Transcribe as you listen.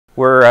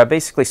We're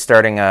basically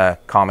starting a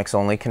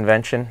comics-only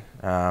convention.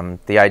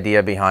 The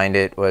idea behind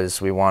it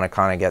was we want to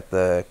kind of get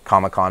the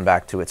Comic-Con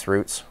back to its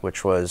roots,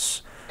 which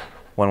was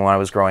when I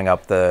was growing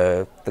up,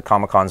 the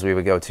Comic-Cons we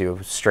would go to,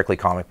 strictly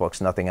comic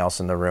books, nothing else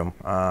in the room.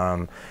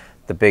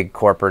 The big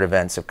corporate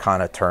events have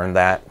kind of turned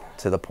that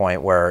to the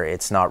point where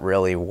it's not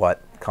really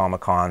what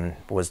Comic-Con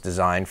was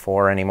designed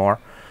for anymore.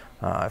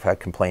 I've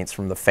had complaints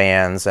from the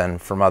fans and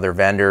from other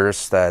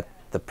vendors that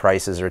the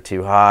prices are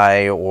too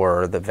high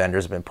or the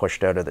vendors have been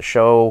pushed out of the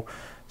show.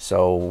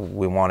 So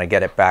we want to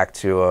get it back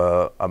to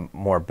a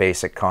more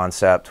basic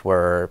concept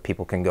where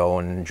people can go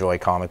and enjoy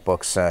comic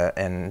books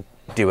and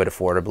do it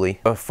affordably.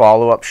 A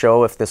follow-up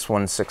show if this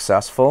one's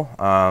successful.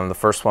 The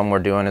first one we're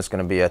doing is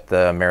going to be at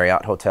the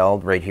Marriott Hotel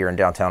right here in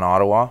downtown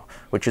Ottawa,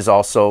 which is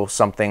also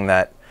something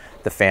that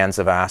the fans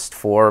have asked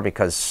for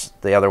because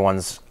the other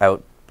one's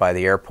out by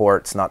the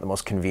airport. It's not the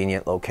most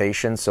convenient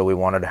location, so we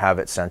wanted to have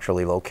it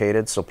centrally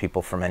located so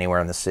people from anywhere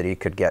in the city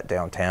could get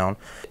downtown.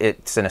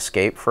 It's an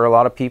escape for a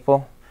lot of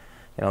people.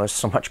 You know, there's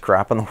so much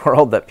crap in the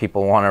world that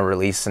people want to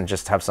release and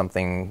just have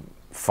something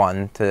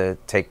fun to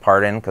take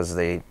part in because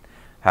they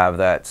have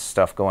that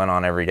stuff going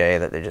on every day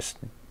that they just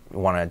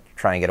want to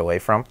try and get away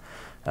from.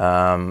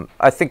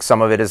 I think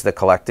some of it is the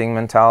collecting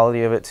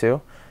mentality of it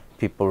too.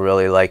 People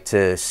really like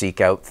to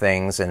seek out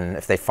things, and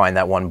if they find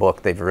that one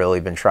book they've really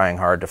been trying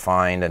hard to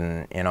find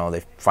and you know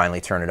they finally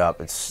turn it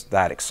up, it's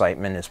that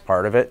excitement is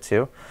part of it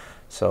too.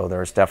 So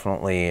there's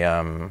definitely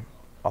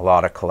a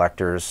lot of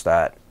collectors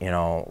that you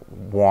know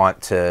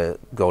want to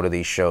go to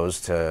these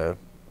shows to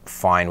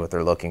find what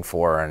they're looking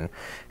for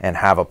and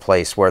have a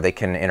place where they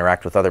can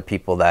interact with other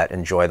people that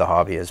enjoy the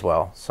hobby as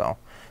well. So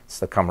it's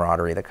the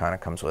camaraderie that kind of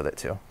comes with it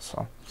too.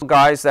 So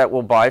guys that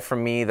will buy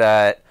from me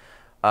that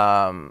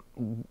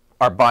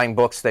are buying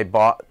books they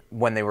bought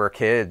when they were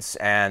kids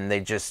and they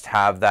just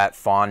have that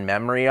fond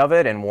memory of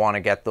it and want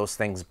to get those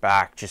things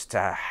back just to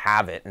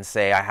have it and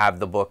say, I have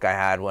the book I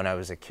had when I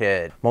was a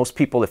kid. Most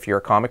people, if you're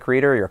a comic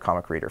reader, you're a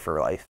comic reader for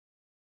life.